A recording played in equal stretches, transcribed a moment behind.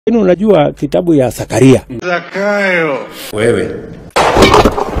Unajua kitabu ya Zakaria? Zakayo. Wewe.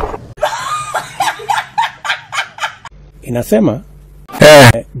 Inasema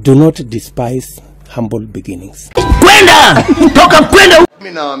do not despise humble beginnings. Kwenda! Toka kwenda!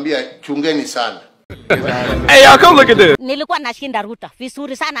 Mimi nawaambia chungeni sana. Hey, y'all come look at this. Nilikuwa nashinda Ruto.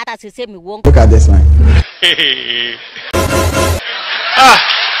 Vizuri sana hata sisemi uongo. Look at this man.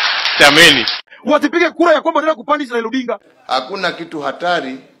 Jameni. Wasipige kura ya kwamba ndio kupandisha Raila Odinga. Hakuna kitu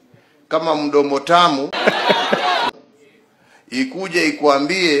hatari kama mdomo tamu. Ikuje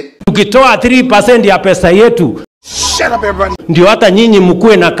ikuambie Ukitoa 3% ya pesa yetu, Shut up everyone. ndio hata nyinyi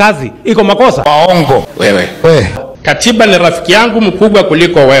mkue na kazi. Iko makosa? Waongo wewe. Katiba ni rafiki yangu mkubwa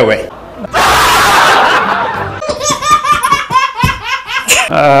kuliko wewe.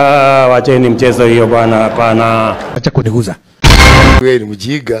 Wacheni mchezo hiyo bwana, hapana. Acha kuniguza. wewe ni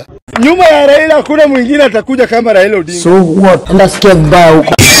mjiga. Nyuma ya Raila kuna mwingine atakuja kama Raila Odinga. So what? Nasikia mbaya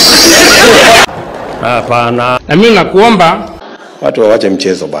huko. Hapana. Na mimi nakuomba Watu wawache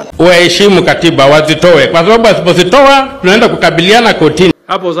mchezo bwana. uheshimu katiba, wazitoe. Kwa sababu asipozitoa tunaenda kukabiliana kotini.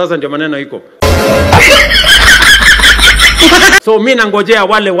 Hapo sasa ndio maneno iko. So mimi nangojea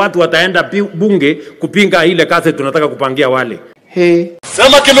wale watu wataenda bunge kupinga ile kazi tunataka kupangia wale.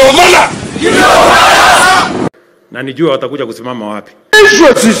 Sema kimeumana. Na nijua watakuja kusimama wapi.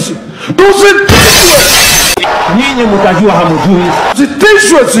 Sisi. Nyinyi mtajua hamjui.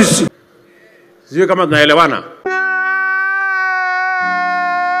 Sitishwe sisi. Sio kama tunaelewana.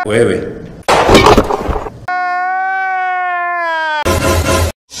 Wewe.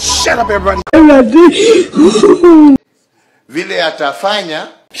 Shut up everyone. Vile atafanya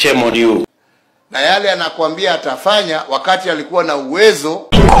Shame on you. na yale anakuambia atafanya wakati alikuwa na uwezo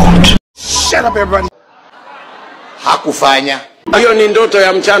Shut up everyone. hakufanya. Hiyo ni ndoto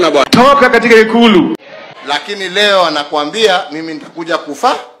ya mchana bwana. Toka katika ikulu. Lakini leo anakuambia mimi nitakuja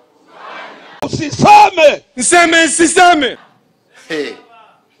kufa. Usisame. Niseme. Hey.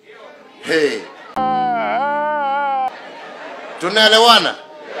 Hey. Tunaelewana?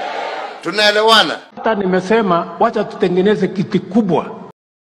 Tunaelewana? Hata nimesema wacha tutengeneze kiti kubwa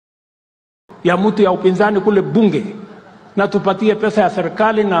ya mtu ya upinzani kule bunge na tupatie pesa ya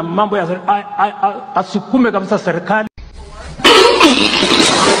serikali na mambo ya asukume kabisa serikali.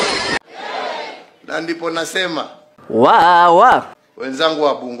 Na ndipo nasema Wa. wenzangu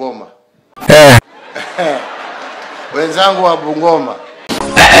wa Bungoma. Wenzangu wa Bungoma.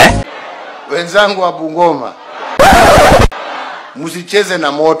 Wenzangu wa Bungoma. Msicheze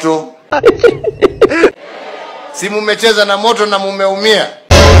na moto. Si mumecheza na moto na mumeumia.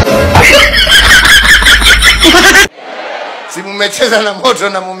 Si mumecheza na moto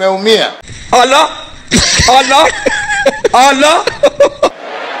na mumeumia. Allah.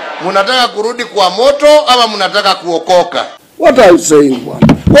 Munataka kurudi kwa moto ama munataka kuokoka? What are you saying, bwana?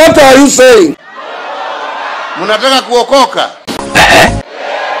 What are you saying? Munataka kuokoka?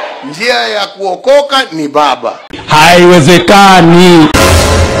 Njia ya kuokoka ni baba. Haiwezekani.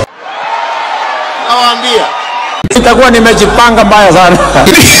 Nawaambia. Itakuwa nimejipanga mbaya sana.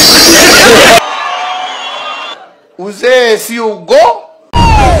 Uzee sio ugo.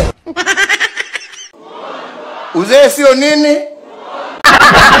 Uzee sio nini?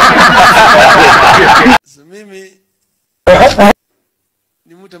 Mimi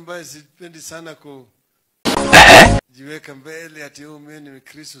ni mtu ambaye sipendi sana kujiweka mbele ati mimi ni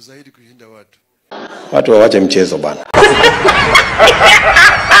Kristo zaidi kushinda watu. Watu wawache mchezo bwana.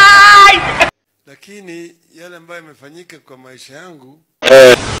 Lakini yale ambayo yamefanyika kwa maisha yangu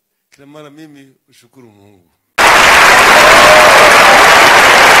kila mara mimi ushukuru Mungu.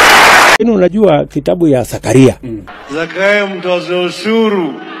 Unajua kitabu ya Zakaria? Zakayo mtoza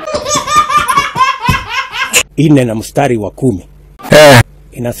ushuru. 4 na mstari wa 10.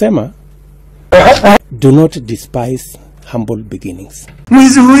 Inasema do not despise humble beginnings.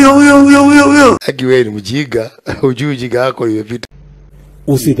 Mwizi huyo. Haki wewe ni mjiga. Ujui ujinga wako imepita.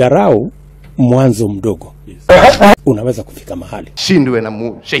 Usidharau mwanzo mdogo. Unaweza kufika mahali. Shindwe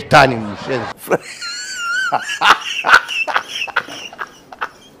na shetani mshenzi.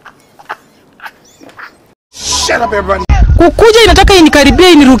 Shut up everyone. Kukuja inataka inikaribia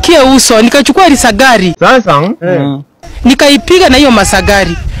inirukie uso, nikachukua risagari. Sasa Nikaipiga na hiyo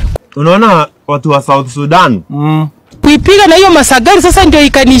masagari. unaona watu wa South Sudan Kuipiga na hiyo masagari sasa ndio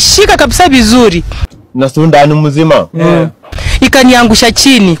ikanishika kabisa vizuri. na Sudan mzima Ikaniangusha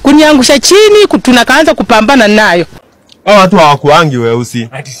chini. Kuniangusha chini tunakaanza kupambana nayo. hao watu hawakuangi weusi.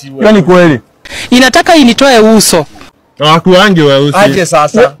 Yaani kweli Inataka initoe uso. hawakuangi weusi. Aje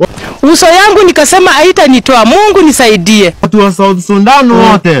sasa. Uso yangu nikasema haitanitoa, Mungu nisaidie. Watu wa South Sudan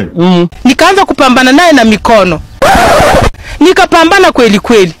wote Nikaanza kupambana naye na mikono. Nikapambana kweli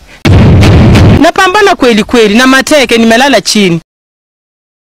kweli. Napambana kweli kweli na mateke nimelala chini.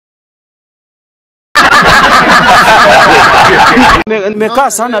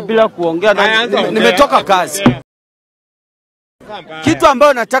 Nimekaa sana bila kuongea, nimetoka kazi. Kitu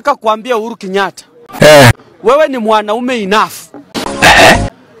ambayo nataka kuambia Uhuru Kenyatta. Wewe ni mwanaume enough.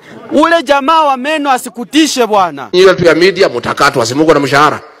 Ule jamaa wa meno asikutishe bwana. Nyinyi watu ya media mtakatwa, simuko na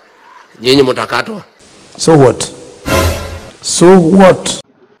mshahara. Nyinyi mtakatwa. So what? So what?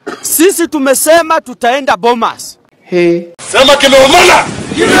 Sisi tumesema tutaenda Bomas. Sema kimeumana.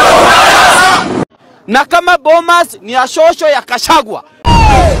 Na kama Bomas ni ashosho ya Gachagua,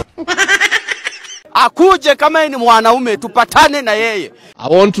 akuje kama ni mwanaume tupatane na yeye.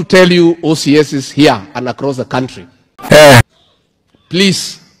 I want to tell you OCS is here and across the country.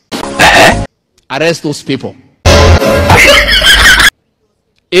 Please arrest those people.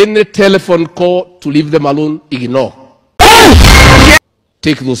 Any telephone call to leave them alone, ignore.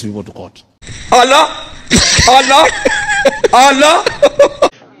 Take those people to court. Allah. Allah. Allah.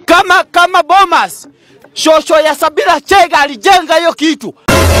 Kama Bomas shosho ya Sabira Chega alijenga hiyo kitu,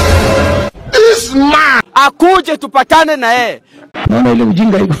 This man. akuje tupatane na yeye. Naona ile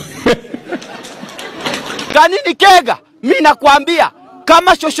ujinga hiyo. Kanini Kega, mimi nakwambia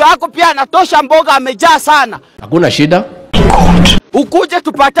kama shosho yako pia anatosha mboga amejaa sana. Hakuna shida. Ukuje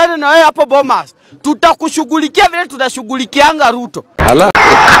tupatane na wewe hapo Bomas. Tutakushughulikia vile tunashughulikianga Ruto. Allah.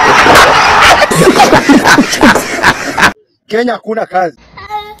 Kenya hakuna kazi.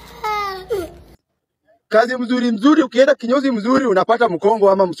 Kazi mzuri ukienda kinyozi mzuri unapata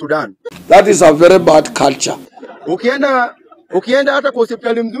Mkongo ama Msudan. That is a very bad culture. Ukienda hata kwa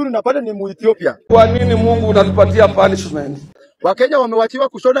hospitali mzuri unapata ni Muethiopia. Kwa nini Mungu unatupatia punishment? Wakenya wamewachiwa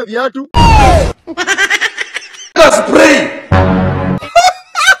kushona viatu. Let's pray.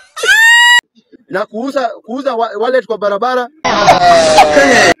 Na kuuza wallet kwa barabara.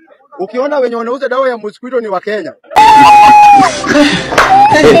 Ukiona wenye wanauza dawa ya mosquito ni Wakenya.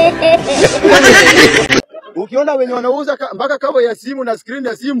 Ukiona wenye wanauza mpaka cover ya simu na screen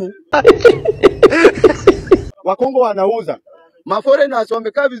ya simu, Wakongo wanauza. Maforeigners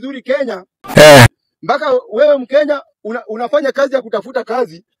wamekaa vizuri Kenya. Mpaka wewe Mkenya unafanya kazi ya kutafuta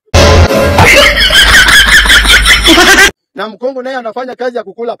kazi. Na Mkongo naye anafanya kazi ya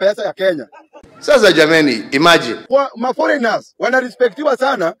kukula pesa ya Kenya. Sasa jameni, imagine. Maforeigners wanarespectiwa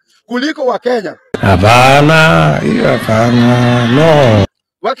sana kuliko wa Kenya. Hapana, hiyo hapana. No.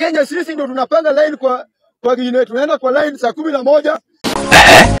 Wa Kenya sisi ndio tunapanga line kwa gine, tunaenda kwa line saa 11.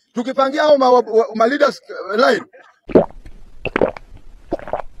 Tukipangia hao ma leaders line.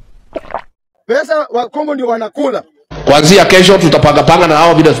 Pesa wa Kongo ndio wanakula. Kuanzia kesho tutapanga na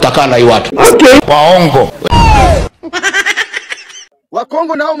hao vile tutakaa na hii watu. Okay. Waongo. Wa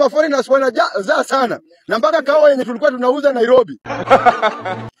Kongo nao maforeigners wanajaa sana. Na mpaka kawa yenye tulikuwa tunauza Nairobi.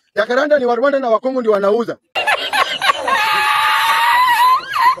 Jacaranda ni wa Rwanda na wa Kongo ndio wanauza.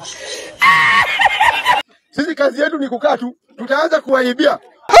 Sisi kazi yetu ni kukaa tu, tutaanza kuwaibia.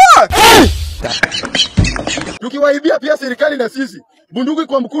 Tukiwaibia pia serikali na sisi. Bunduki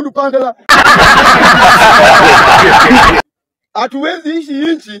kwa mkundu pangala. Hatuwezi ishi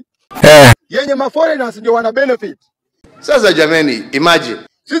nchi yenye maforeigners ndio wana benefit. Sasa jameni, imagine.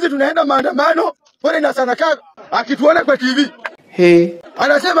 Sisi tunaenda maandamano, foreigners anakaa akituona kwa TV.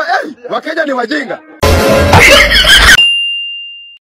 Anasema, Wakenya ni wajinga."